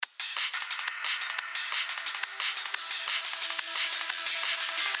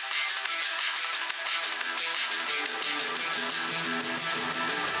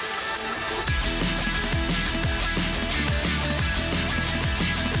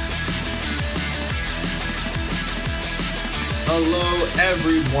Hello,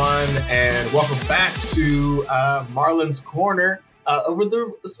 everyone, and welcome back to Marlon's Corner over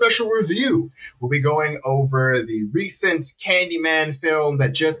the special review. We'll be going over the recent Candyman film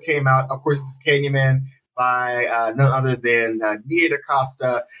that just came out. Of course, it's Candyman by none other than Nia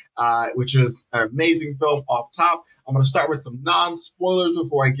DaCosta, which is an amazing film off top. I'm going to start with some non-spoilers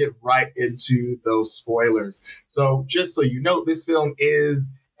before I get right into those spoilers. So just so you know, this film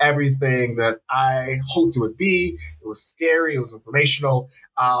is everything that I hoped it would be. It was scary, it was informational.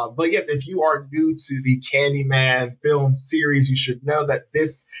 But yes, if you are new to the Candyman film series, you should know that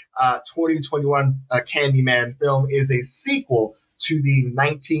this 2021 Candyman film is a sequel to the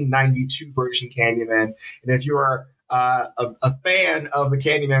 1992 version Candyman. And if you are a fan of the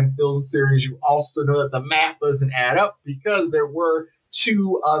Candyman film series, you also know that the math doesn't add up because there were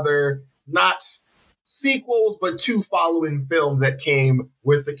two other, not sequels, but two following films that came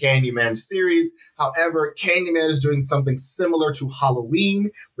with the Candyman series. However, Candyman is doing something similar to Halloween,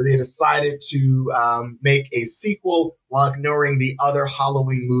 where they decided to make a sequel while ignoring the other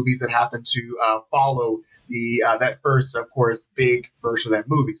Halloween movies that happened to follow the that first, of course, big version of that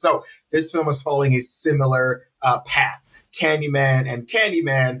movie. So this film is following a similar path. Candyman and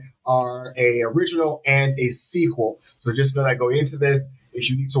Candyman are a original and a sequel. So just know that going into this, if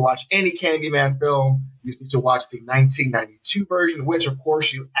you need to watch any Candyman film, you need to watch the 1992 version, which, of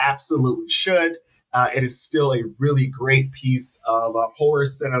course, you absolutely should. It is still a really great piece of horror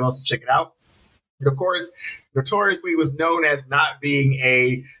cinema, so check it out. It, of course, notoriously was known as not being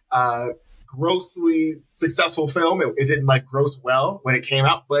a grossly successful film. It didn't gross well when it came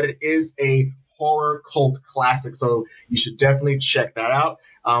out, but it is a horror cult classic, so you should definitely check that out.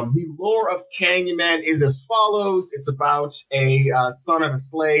 The lore of Candyman is as follows. It's about a son of a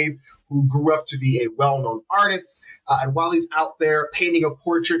slave who grew up to be a well-known artist, and while he's out there painting a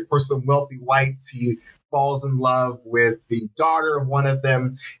portrait for some wealthy whites, he falls in love with the daughter of one of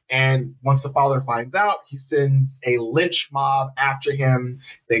them, and once the father finds out, he sends a lynch mob after him.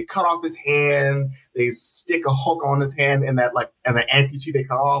 They cut off his hand, they stick a hook on his hand, and the amputee they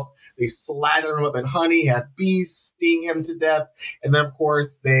cut off, they slather him up in honey, have bees sting him to death, and then of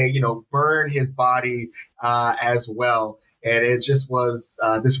course they burn his body as well. And it just was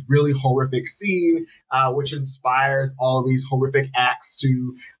this really horrific scene, which inspires all these horrific acts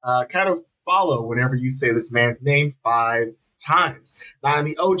to kind of follow whenever you say this man's name 5 times. Now, in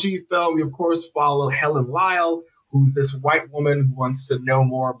the OG film, we of course follow Helen Lyle, who's this white woman who wants to know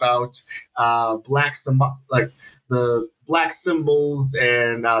more about the black symbols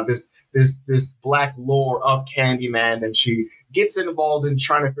and this black lore of Candyman, and she gets involved in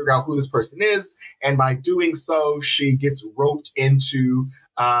trying to figure out who this person is, and by doing so, she gets roped into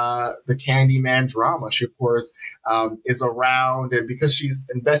the Candyman drama. She, of course, is around, and because she's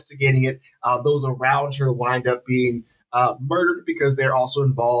investigating it, those around her wind up being murdered because they're also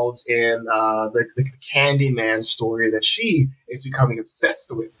involved in the Candyman story that she is becoming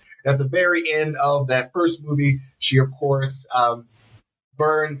obsessed with. And at the very end of that first movie, she, of course,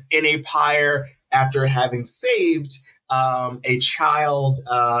 burns in a pyre after having saved a child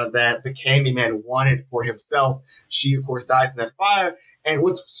that the Candyman wanted for himself. She, of course, dies in that fire. And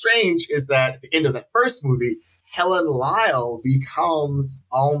what's strange is that at the end of that first movie, Helen Lyle becomes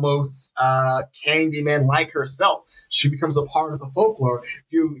almost Candyman like herself. She becomes a part of the folklore. If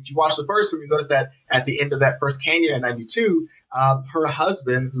you watch the first one, you notice that at the end of that first Candyman 92, her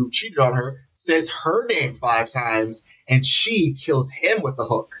husband, who cheated on her, says her name 5 times, and she kills him with a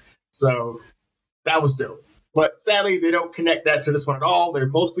hook. So that was dope. But sadly, they don't connect that to this one at all. They're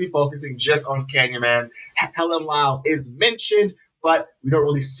mostly focusing just on Candyman. Helen Lyle is mentioned, but we don't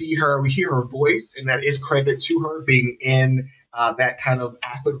really see her. We hear her voice, and that is credited to her being in that kind of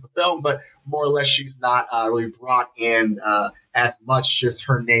aspect of the film, but more or less she's not really brought in as much, just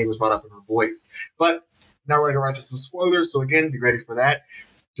her name is brought up in her voice. But now we're going to go into some spoilers, so again, be ready for that.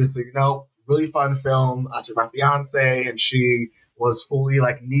 Just so you know, really fun film. I took my fiance, and she was fully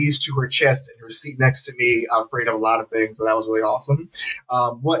knees to her chest in her seat next to me, afraid of a lot of things, so that was really awesome.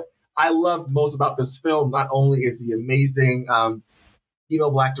 What I loved most about this film, not only is the amazing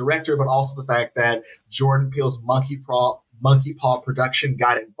Black director, but also the fact that Jordan Peele's Monkey Paw production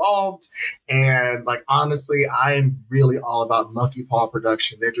got involved. And honestly, I am really all about Monkey Paw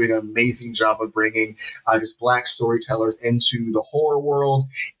production. They're doing an amazing job of bringing just Black storytellers into the horror world,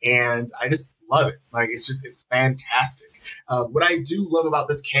 and I just love it. It's fantastic. What I do love about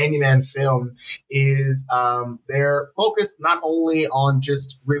this Candyman film is they're focused not only on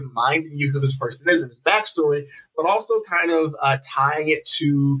just reminding you who this person is and his backstory, but also kind of tying it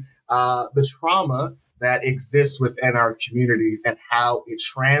to the trauma that exists within our communities and how it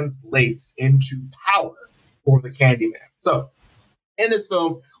translates into power for the Candyman. So In this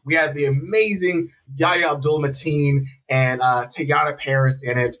film, we have the amazing Yahya Abdul-Mateen and Teyonah Parris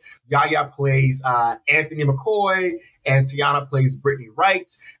in it. Yahya plays Anthony McCoy, and Teyonah plays Brittany Wright.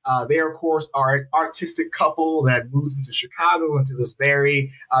 They, of course, are an artistic couple that moves into Chicago, into this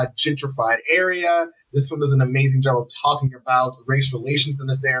very gentrified area. This one does an amazing job of talking about race relations in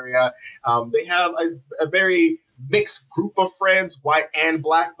this area. They have a very mixed group of friends, white and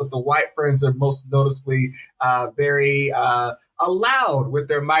black, but the white friends are most noticeably very allowed with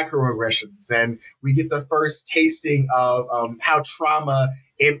their microaggressions. And we get the first tasting of how trauma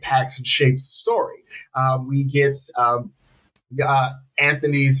impacts and shapes the story. We get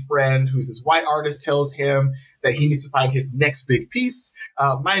Anthony's friend, who's this white artist, tells him that he needs to find his next big piece.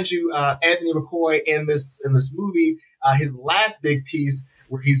 Mind you, Anthony McCoy in this movie, his last big piece,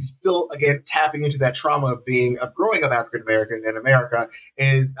 where he's still again tapping into that trauma of growing up African American in America,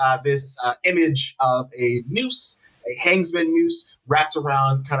 is this image of a noose, a hangsman noose wrapped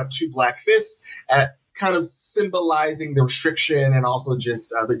around kind of two black fists, kind of symbolizing the restriction and also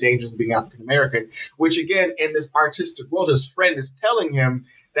just the dangers of being African American, which again, in this artistic world, his friend is telling him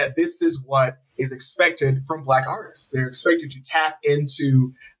that this is what is expected from black artists. They're expected to tap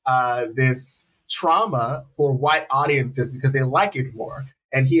into this trauma for white audiences because they like it more.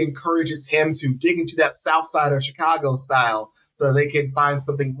 And he encourages him to dig into that South Side of Chicago style so they can find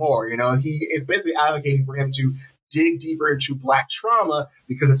something more. You know, he is basically advocating for him to dig deeper into black trauma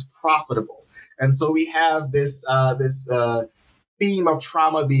because it's profitable. And so we have this theme of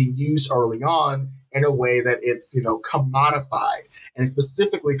trauma being used early on in a way that it's, commodified, and it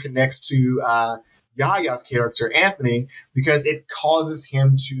specifically connects to Yahya's character, Anthony, because it causes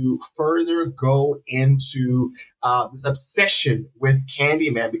him to further go into this obsession with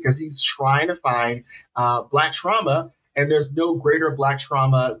Candyman, because he's trying to find black trauma. And there's no greater black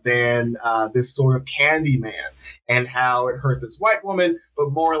trauma than this sort of Candyman, and how it hurt this white woman,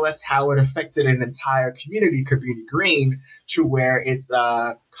 but more or less how it affected an entire community, Cabrini Green, to where it's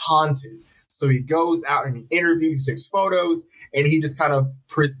haunted. So he goes out and he interviews, he takes photos, and he just kind of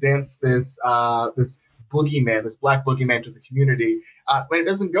presents this boogeyman, this black boogeyman, to the community. But it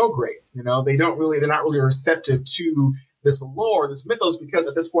doesn't go great. They're not really receptive to this lore, this mythos, because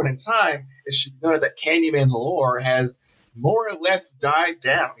at this point in time, it should be noted that Candyman's lore has more or less died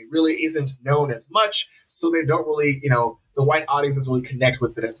down. It really isn't known as much, so they don't really, the white audience doesn't really connect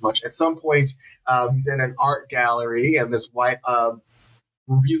with it as much. At some point, he's in an art gallery, and this white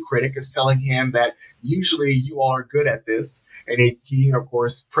review critic is telling him that usually you all are good at this, and he of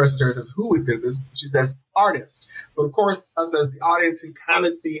course presses her and says, who is good at this? She says, artist. But of course, us as the audience can kind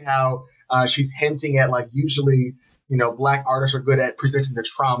of see how she's hinting at, like, usually black artists are good at presenting the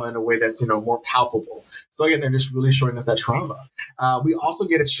trauma in a way that's more palpable. So again, they're just really showing us that trauma. We also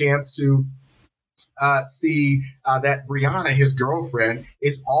get a chance to see that Brianna, his girlfriend,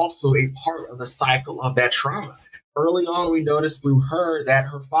 is also a part of the cycle of that trauma. Early on, we noticed through her that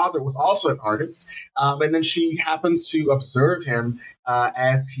her father was also an artist, and then she happens to observe him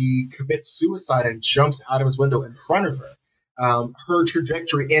as he commits suicide and jumps out of his window in front of her. Her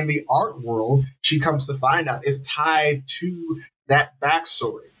trajectory in the art world, she comes to find out, is tied to that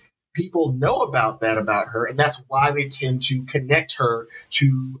backstory. People know about her, and that's why they tend to connect her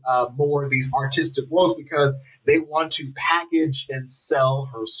to more of these artistic worlds, because they want to package and sell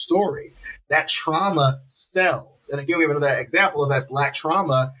her story. That trauma sells. And again, we have another example of that black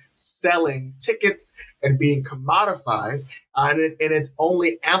trauma selling tickets and being commodified, and it's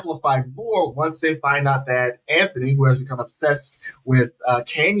only amplified more once they find out that Anthony, who has become obsessed with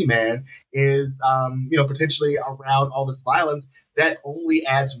Candyman, is potentially around all this violence. That only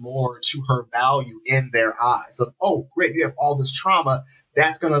adds more to her value in their eyes. So, oh, great, you have all this trauma.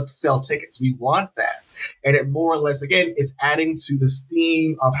 That's going to sell tickets. We want that. And it more or less, again, it's adding to this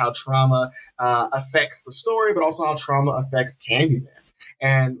theme of how trauma affects the story, but also how trauma affects Candyman.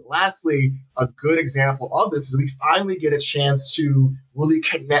 And lastly, a good example of this is we finally get a chance to really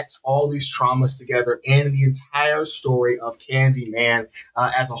connect all these traumas together in the entire story of Candyman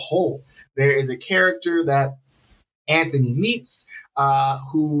as a whole. There is a character that Anthony meets,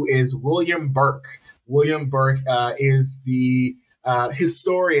 who is William Burke. William Burke is the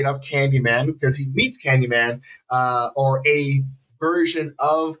historian of Candyman, because he meets Candyman, or a version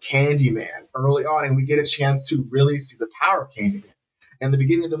of Candyman, early on, and we get a chance to really see the power of Candyman. In the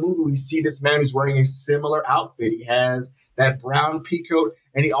beginning of the movie, we see this man who's wearing a similar outfit. He has that brown pea coat,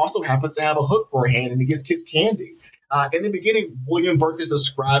 and he also happens to have a hook for a hand, and he gives kids candy. In the beginning, William Burke is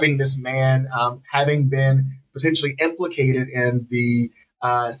describing this man having been potentially implicated in the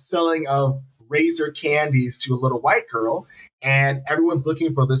selling of razor candies to a little white girl, and everyone's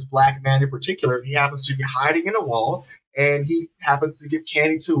looking for this black man in particular. He happens to be hiding in a wall, and he happens to give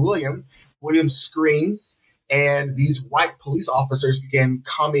candy to William. William screams, and these white police officers begin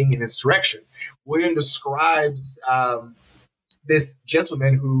coming in his direction. William describes this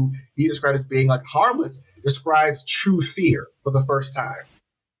gentleman, who he described as being like harmless, describes true fear for the first time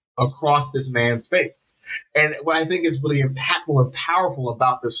across this man's face. And what I think is really impactful and powerful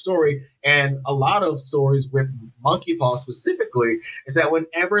about this story, and a lot of stories with Monkey Paw specifically, is that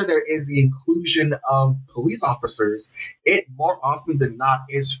whenever there is the inclusion of police officers, it more often than not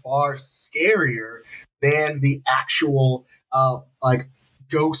is far scarier than the actual like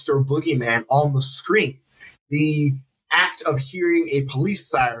ghost or boogeyman on the screen. The act of hearing a police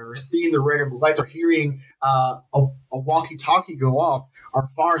siren or seeing the red and blue lights or hearing a walkie-talkie go off are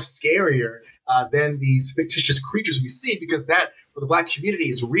far scarier than these fictitious creatures we see, because that, for the Black community,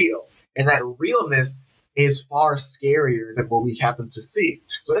 is real. And that realness is far scarier than what we happen to see.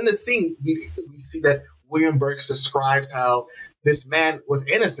 So in this scene, we see that William Burks describes how this man was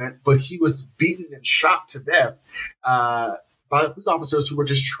innocent, but he was beaten and shot to death by the police officers who were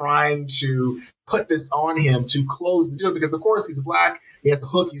just trying to put this on him to close the deal, because of course he's Black, he has a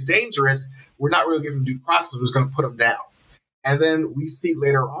hook, he's dangerous, we're not really giving him due process, we're just going to put him down. And then we see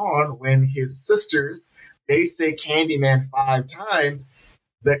later on when his sisters, they say Candyman 5 times,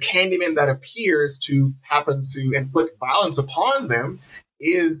 the Candyman that appears to happen to inflict violence upon them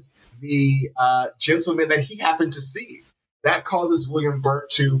is the gentleman that he happened to see. That causes William Burke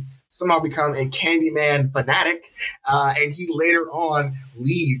to somehow become a Candyman fanatic, and he later on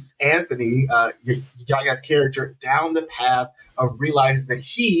leads Anthony, Yahya's character, down the path of realizing that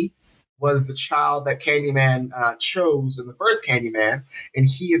he was the child that Candyman chose in the first Candyman, and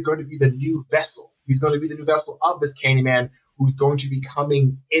he is going to be the new vessel. He's going to be the new vessel of this Candyman who's going to be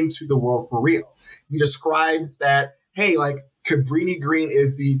coming into the world for real. He describes that, hey, like, Cabrini Green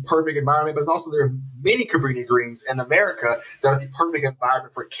is the perfect environment, but it's also there are many Cabrini Greens in America that are the perfect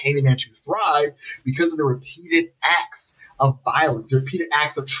environment for Candyman to thrive because of the repeated acts of violence, the repeated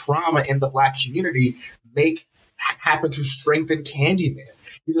acts of trauma in the Black community happen to strengthen Candyman.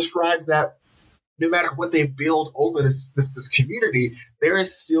 He describes that no matter what they build over this community, there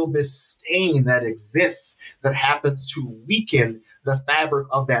is still this stain that exists that happens to weaken the fabric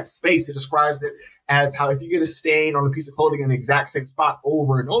of that space. He describes it as how if you get a stain on a piece of clothing in the exact same spot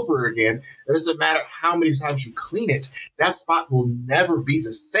over and over again, it doesn't matter how many times you clean it, that spot will never be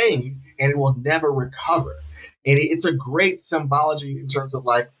the same and it will never recover. And it's a great symbology in terms of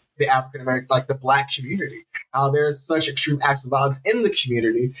like the African American, like the Black community, how there's such extreme acts of violence in the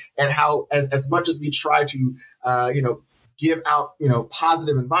community, and how as much as we try to, give out,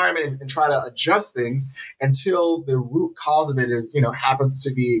 positive environment and try to adjust things until the root cause of it is, happens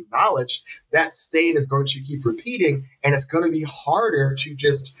to be acknowledged, that stain is going to keep repeating, and it's going to be harder to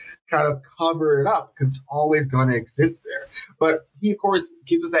just kind of cover it up because it's always going to exist there. But he, of course,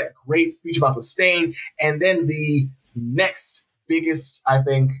 gives us that great speech about the stain, and then the next biggest, I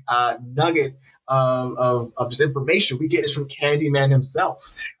think, nugget of just information we get is from Candyman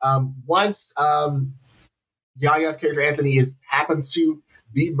himself. Once Yahya's character Anthony happens to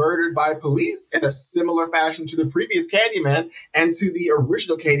be murdered by police in a similar fashion to the previous Candyman and to the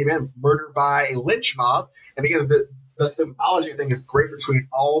original Candyman, murdered by a lynch mob. And again, the symbology, I think, is great between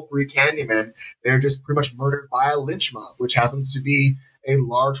all three Candymen. They're just pretty much murdered by a lynch mob, which happens to be a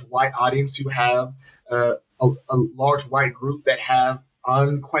large white audience who have a large white group that have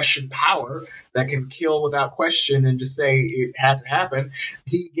unquestioned power that can kill without question and just say it had to happen.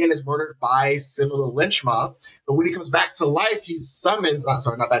 He again is murdered by a similar lynch mob, but when he comes back to life, he's summoned.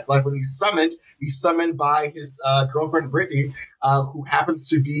 Not back to life. When he's summoned by his girlfriend Brittany, who happens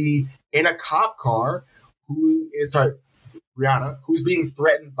to be in a cop car. Brianna, who's being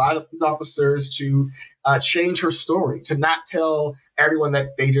threatened by the police officers to change her story, to not tell everyone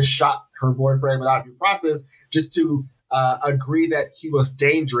that they just shot her boyfriend without due process, just to agree that he was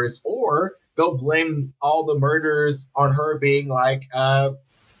dangerous, or they'll blame all the murders on her being an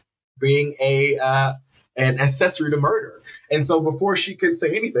accessory to murder. And so before she could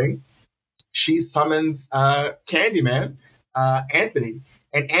say anything, she summons Candyman, Anthony.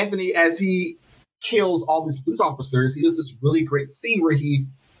 And Anthony, as he kills all these police officers, he does this really great scene where he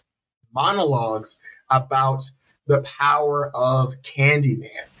monologues about the power of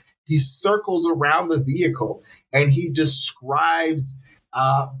Candyman. He circles around the vehicle and he describes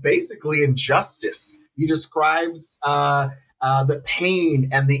basically injustice. He describes the pain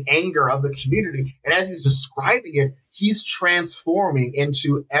and the anger of the community. And as he's describing it, he's transforming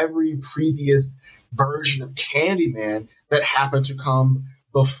into every previous version of Candyman that happened to come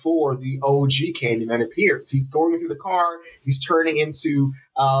before the OG Candyman appears. He's going through the car. He's turning into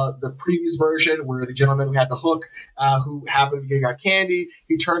the previous version where the gentleman who had the hook, who happened to get candy,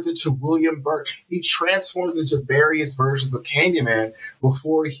 he turns into William Burt. He transforms into various versions of Candyman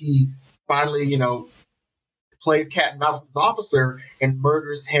before he finally, plays cat and mouse with his officer and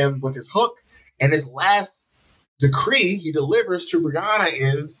murders him with his hook. And his last decree he delivers to Brianna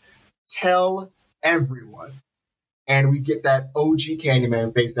is, tell everyone. And we get that OG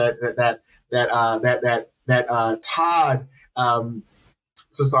Candyman face, that Todd.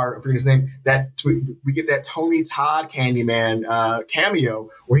 So sorry, I forget his name. That we get that Tony Todd Candyman cameo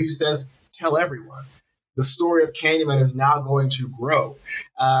where he says, "Tell everyone." The story of Candyman is now going to grow,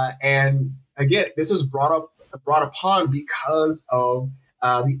 and again, this was brought upon because of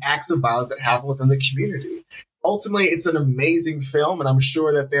the acts of violence that happen within the community. Ultimately, it's an amazing film, and I'm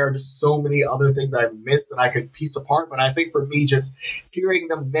sure that there are just so many other things I've missed that I could piece apart. But I think for me, just hearing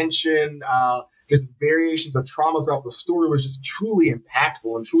them mention just variations of trauma throughout the story was just truly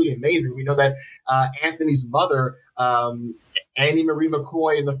impactful and truly amazing. We know that Anthony's mother, Annie Marie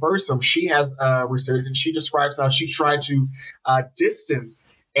McCoy, in the first film, she has research, and she describes how she tried to distance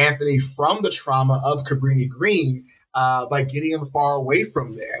Anthony from the trauma of Cabrini Green by getting him far away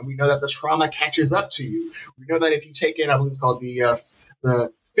from there. And we know that the trauma catches up to you. We know that if you take in, I believe it's called the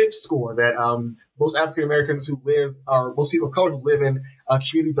FIP score, that most African Americans who live, or most people of color who live in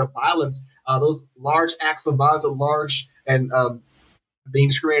communities of violence, those large acts of violence, and being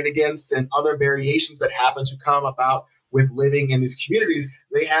discriminated against, and other variations that happen to come about with living in these communities,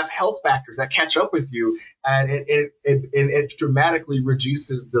 they have health factors that catch up with you, and it dramatically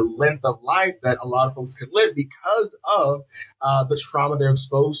reduces the length of life that a lot of folks can live because of the trauma they're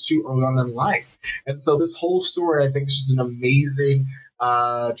exposed to early on in life. And so this whole story, I think, is just an amazing,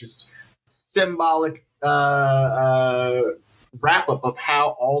 just symbolic wrap-up of how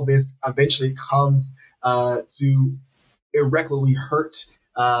all this eventually comes to irreparably hurt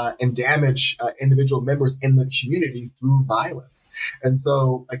and damage individual members in the community through violence. And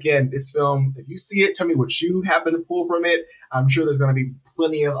so, again, this film, if you see it, tell me what you happen to pull from it. I'm sure there's going to be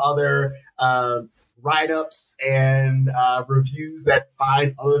plenty of other write-ups and reviews that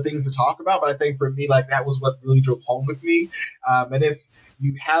find other things to talk about. But I think for me, that was what really drove home with me. And if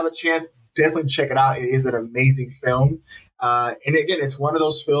you have a chance, definitely check it out. It is an amazing film. And again, it's one of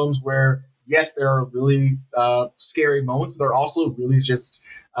those films where, yes, there are really scary moments, but there are also really just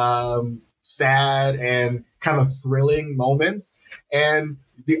sad and kind of thrilling moments. And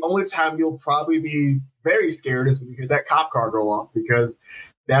the only time you'll probably be very scared is when you hear that cop car go off, because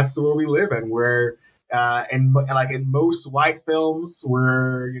that's the world we live in, where and like in most white films,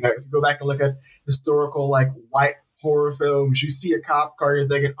 where, if you go back and look at historical white horror films, you see a cop car, you're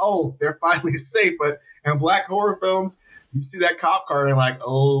thinking, oh, they're finally safe. But in black horror films, you see that cop car and you're like,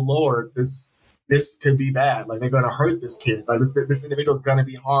 oh Lord, this could be bad. They're going to hurt this kid. This individual is going to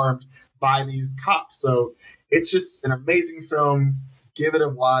be harmed by these cops. So it's just an amazing film. Give it a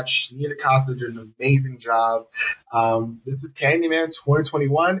watch. Nia DaCosta did an amazing job. This is Candyman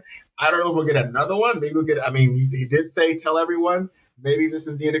 2021. I don't know if we'll get another one. Maybe we'll get, he did say tell everyone. Maybe this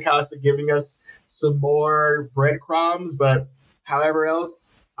is Nia DaCosta giving us some more breadcrumbs, but however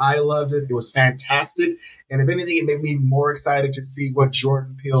else, I loved it. It was fantastic. And if anything, it made me more excited to see what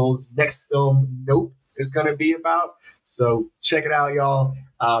Jordan Peele's next film, Nope, is going to be about. So check it out, y'all.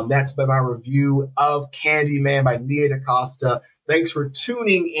 That's been my review of Candyman by Nia DaCosta. Thanks for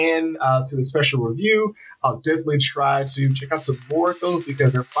tuning in to the special review. I'll definitely try to check out some more films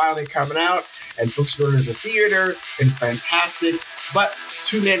because they're finally coming out and folks are going to the theater, and it's fantastic. But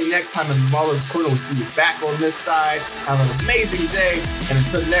tune in next time in Marlon's Corner. We'll see you back on this side. Have an amazing day. And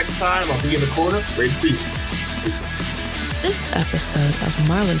until next time, I'll be in the corner waiting for you. Peace. This episode of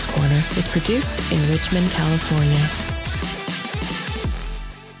Marlon's Corner was produced in Richmond, California.